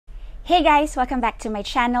Hey guys! Welcome back to my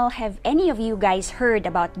channel. Have any of you guys heard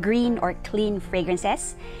about green or clean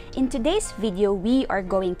fragrances? In today's video, we are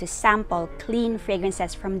going to sample clean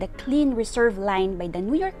fragrances from the Clean Reserve line by the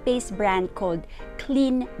New York-based brand called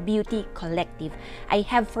Clean Beauty Collective. I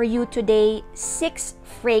have for you today 6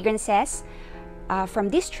 fragrances from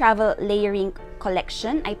this travel layering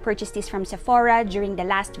collection. I purchased this from Sephora during the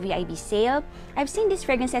last VIB sale. I've seen these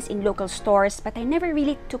fragrances in local stores, but I never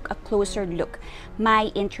really took a closer look.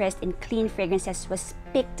 My interest in clean fragrances was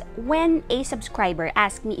piqued when a subscriber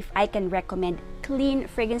asked me if I can recommend clean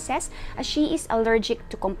fragrances, as she is allergic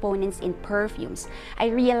to components in perfumes. I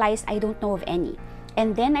realized I don't know of any.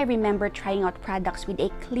 And then I remember trying out products with a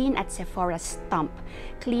Clean at Sephora stamp.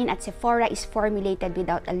 Clean at Sephora is formulated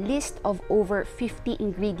without a list of over 50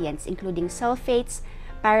 ingredients, including sulfates,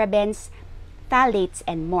 parabens, phthalates,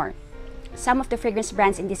 and more. Some of the fragrance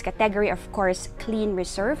brands in this category are, of course, Clean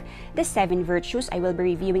Reserve, The 7 Virtues. I will be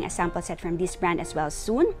reviewing a sample set from this brand as well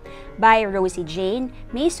soon. By Rosie Jane,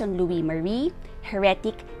 Maison Louis Marie,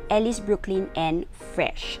 Heretic, Ellis Brooklyn, and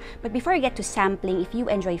Fresh. But before I get to sampling, if you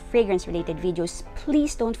enjoy fragrance-related videos,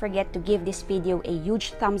 please don't forget to give this video a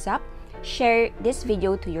huge thumbs up. Share this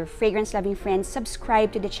video to your fragrance-loving friends.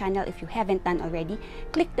 Subscribe to the channel if you haven't done already.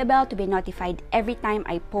 Click the bell to be notified every time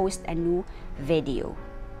I post a new video.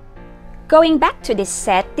 Going back to this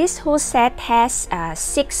set, this whole set has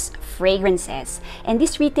 6 fragrances, and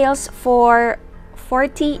this retails for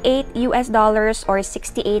 $48 US or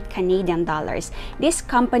 68 Canadian dollars. This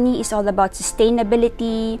company is all about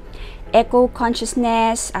sustainability,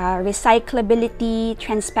 eco-consciousness, recyclability,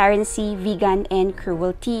 transparency, vegan, and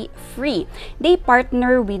cruelty-free. They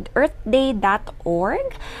partner with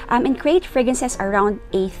earthday.org and create fragrances around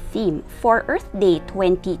a theme. For Earth Day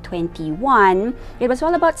 2021, it was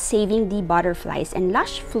all about saving the butterflies, and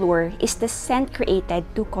Lush Fleur is the scent created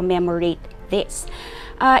to commemorate this.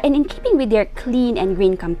 And in keeping with their clean and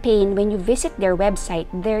green campaign, when you visit their website,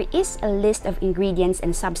 there is a list of ingredients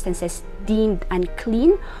and substances deemed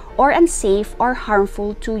unclean or unsafe or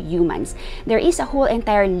harmful to humans. There is a whole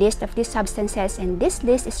entire list of these substances, and this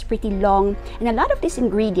list is pretty long, and a lot of these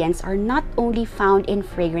ingredients are not only found in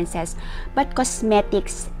fragrances, but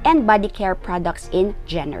cosmetics and body care products in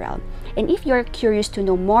general. And if you're curious to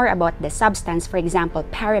know more about the substance, for example,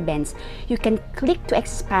 parabens, you can click to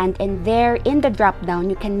expand, and there in the drop-down,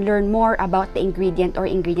 you can learn more about the ingredient or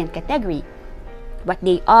ingredient category, what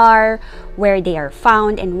they are, where they are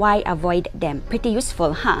found, and why avoid them. Pretty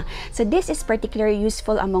useful, huh? So this is particularly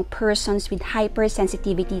useful among persons with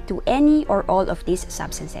hypersensitivity to any or all of these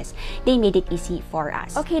substances. They made it easy for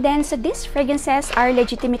us. Okay then, so these fragrances are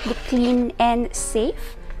legitimately clean and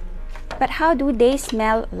safe, but how do they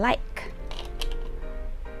smell like?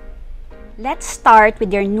 Let's start with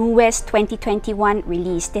their newest 2021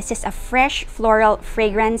 release. This is a fresh floral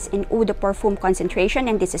fragrance in eau de parfum concentration,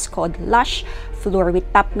 and this is called Lush Fleur,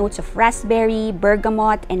 with top notes of raspberry,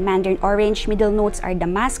 bergamot, and mandarin orange. Middle notes are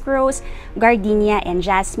damask rose, gardenia, and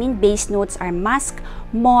jasmine. Base notes are musk,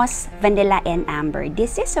 moss, vanilla, and amber.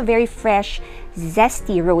 This is a very fresh,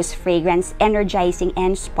 zesty rose fragrance, energizing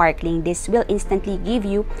and sparkling. This will instantly give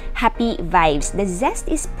you happy vibes. The zest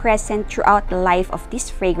is present throughout the life of this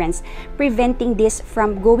fragrance, preventing this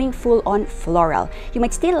from going full-on floral. You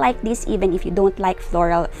might still like this even if you don't like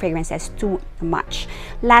floral fragrances too much.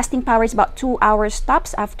 Lasting power is about 2 hours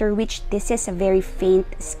tops, after which this is a very faint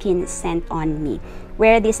skin scent on me.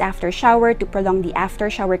 Wear this after shower to prolong the after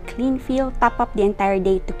shower clean feel. Top up the entire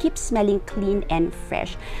day to keep smelling clean and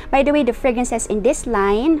fresh. By the way, the fragrances in this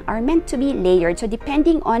line are meant to be layered. So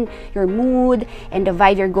depending on your mood and the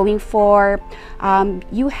vibe you're going for,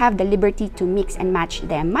 you have the liberty to mix and match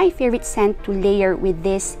them. My favorite scent to layer with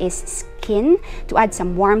this is Skin, to add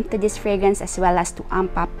some warmth to this fragrance as well as to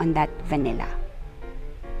amp up on that vanilla.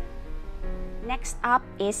 Next up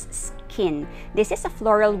is Skin. This is a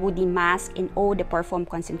floral woody mask in eau de parfum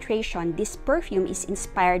concentration. This perfume is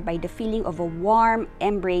inspired by the feeling of a warm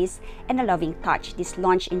embrace and a loving touch. This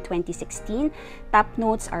launched in 2016. Top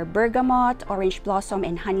notes are bergamot, orange blossom,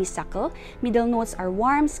 and honeysuckle. Middle notes are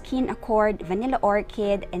warm skin accord, vanilla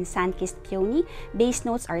orchid, and sun-kissed peony. Base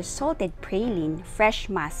notes are salted praline, fresh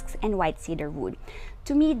musks, and white cedar wood.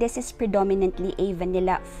 To me, this is predominantly a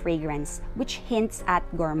vanilla fragrance, which hints at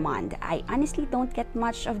gourmand. I honestly don't get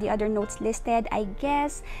much of the other notes listed. I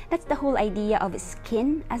guess that's the whole idea of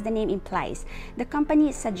Skin, as the name implies. The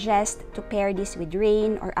company suggests to pair this with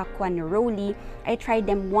Rain or Acqua Neroli. I tried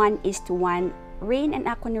them 1:1 Rain and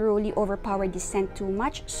Acqua Neroli overpowered this scent too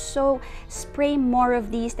much, so spray more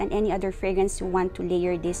of these than any other fragrance you want to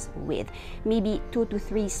layer this with. Maybe 2 to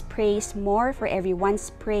 3 sprays more for every 1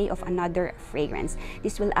 spray of another fragrance.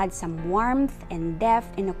 This will add some warmth and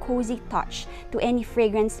depth and a cozy touch to any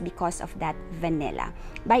fragrance because of that vanilla.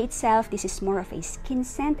 By itself, this is more of a skin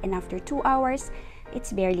scent, and after 2 hours,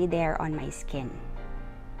 it's barely there on my skin.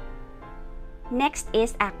 Next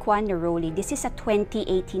is Acqua Neroli. This is a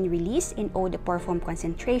 2018 release in eau de parfum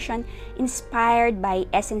concentration, inspired by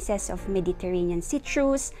essences of Mediterranean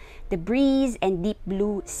citrus, the breeze, and deep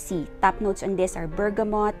blue sea. Top notes on this are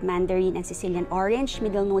bergamot, mandarin, and Sicilian orange.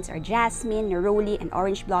 Middle notes are jasmine, neroli, and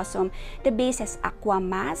orange blossom. The base has aqua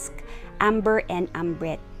musk, amber, and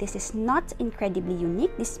ambrette. This is not incredibly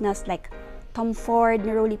unique. This smells like Tom Ford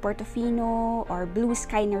Neroli Portofino or Blue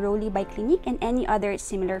Sky Neroli by Clinique and any other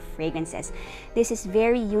similar fragrances. This is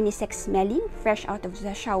very unisex smelling, fresh out of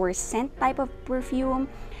the shower scent type of perfume.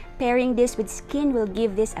 Pairing this with skin will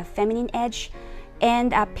give this a feminine edge,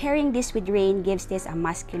 and pairing this with rain gives this a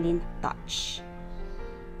masculine touch.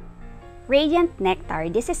 Radiant Nectar.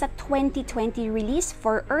 This is a 2020 release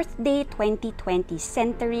for Earth Day 2020,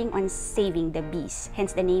 centering on saving the bees,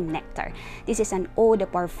 hence the name Nectar. This is an eau de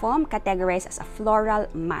parfum categorized as a floral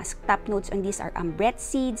musk. Top notes on these are ambrette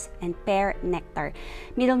seeds and pear nectar.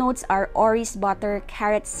 Middle notes are orris butter,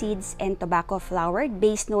 carrot seeds, and tobacco flower.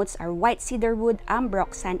 Base notes are white cedarwood,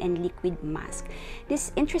 ambroxan, and liquid musk.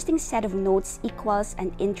 This interesting set of notes equals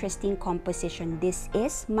an interesting composition. This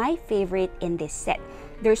is my favorite in this set.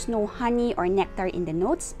 There's no honey or nectar in the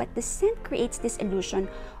notes, but the scent creates this illusion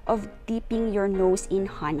of dipping your nose in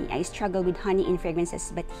honey. I struggle with honey in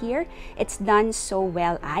fragrances, but here, it's done so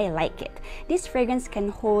well. I like it. This fragrance can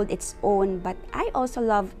hold its own, but I also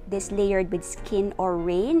love this layered with skin or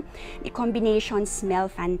rain. The combinations smell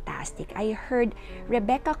fantastic. I heard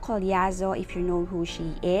Rebecca Collazo, if you know who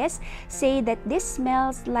she is, say that this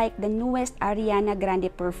smells like the newest Ariana Grande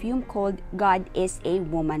perfume called God is a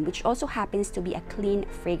Woman, which also happens to be a clean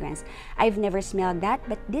fragrance. I've never smelled that,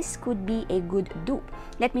 but this could be a good dupe.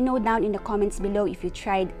 Let me know down in the comments below if you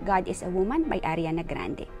tried God is a Woman by Ariana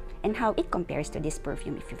Grande and how it compares to this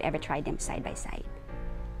perfume if you've ever tried them side by side.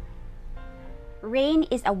 Rain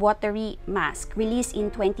is a watery mask released in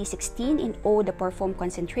 2016 in eau de parfum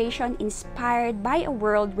concentration, inspired by a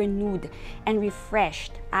world renewed and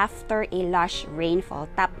refreshed after a lush rainfall.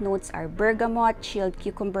 Top notes are bergamot, chilled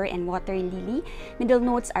cucumber, and water lily. Middle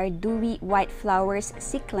notes are dewy white flowers,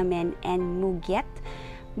 cyclamen, and nougat.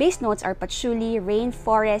 Base notes are patchouli,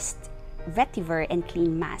 rainforest, vetiver, and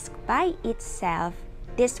clean musk. By itself,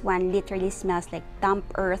 this one literally smells like damp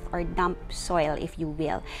earth or damp soil, if you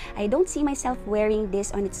will. I don't see myself wearing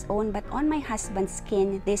this on its own, but on my husband's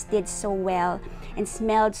skin, this did so well and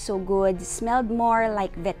smelled so good. Smelled more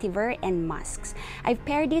like vetiver and musks. I've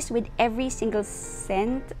paired this with every single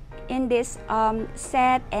scent in this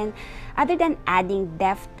set, and other than adding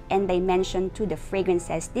depth and dimension to the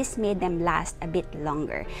fragrances, this made them last a bit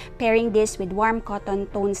longer. Pairing this with warm cotton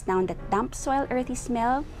tones down the damp soil earthy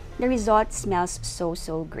smell, the result smells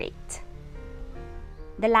so great.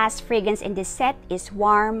 The last fragrance in this set is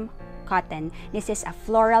Warm Cotton. This is a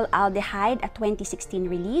floral aldehyde, a 2016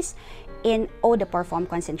 release in eau de parfum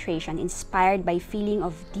concentration, inspired by feeling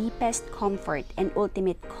of deepest comfort and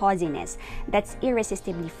ultimate coziness that's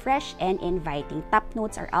irresistibly fresh and inviting. Top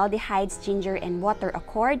notes are aldehydes, ginger, and water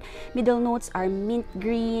accord. Middle notes are mint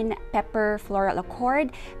green, pepper, floral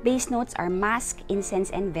accord. Base notes are musk,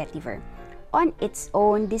 incense, and vetiver. On its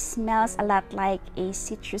own, this smells a lot like a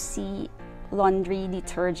citrusy laundry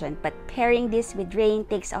detergent, but pairing this with rain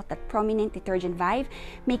takes out that prominent detergent vibe,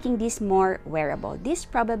 making this more wearable. This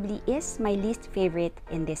probably is my least favorite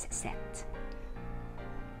in this set.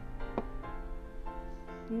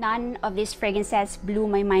 None of these fragrances blew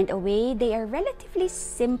my mind away. They are relatively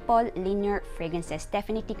simple, linear fragrances,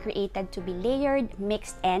 definitely created to be layered,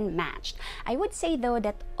 mixed, and matched. I would say though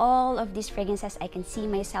that all of these fragrances I can see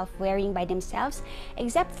myself wearing by themselves,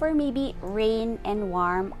 except for maybe Rain and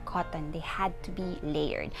Warm Cotton. They had to be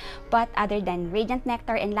layered. But other than Radiant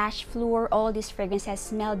Nectar and Lush Fleur, all these fragrances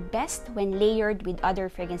smelled best when layered with other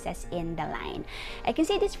fragrances in the line. I can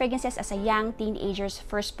see these fragrances as a young teenager's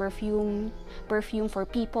first perfume for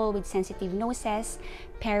people with sensitive noses,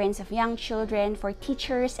 parents of young children, for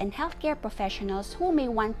teachers and healthcare professionals who may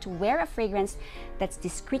want to wear a fragrance that's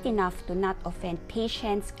discreet enough to not offend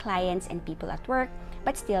patients, clients, and people at work,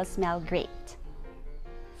 but still smell great.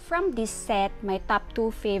 From this set, my top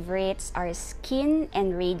 2 favorites are Skin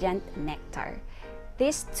and Radiant Nectar.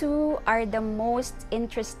 These two are the most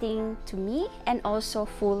interesting to me and also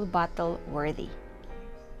full bottle worthy.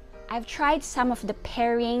 I've tried some of the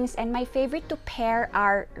pairings, and my favorite to pair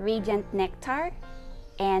are Radiant Nectar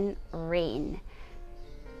and Rain.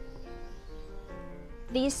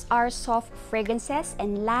 These are soft fragrances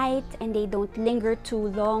and light, and they don't linger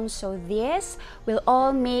too long, so this will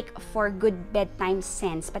all make for good bedtime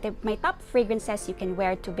scents. But my top fragrances you can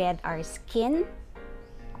wear to bed are Skin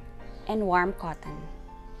and Warm Cotton.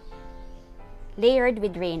 Layered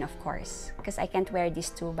with Rain, of course, because I can't wear these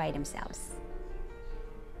two by themselves.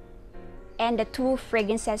 And the two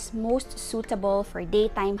fragrances most suitable for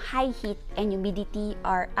daytime high heat and humidity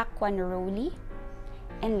are Acqua Neroli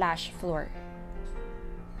and Lush Fleur.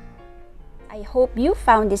 I hope you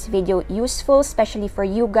found this video useful, especially for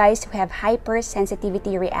you guys who have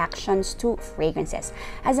hypersensitivity reactions to fragrances.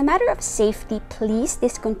 As a matter of safety, please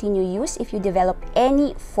discontinue use if you develop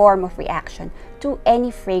any form of reaction to any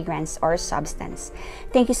fragrance or substance.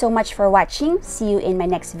 Thank you so much for watching. See you in my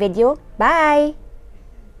next video. Bye!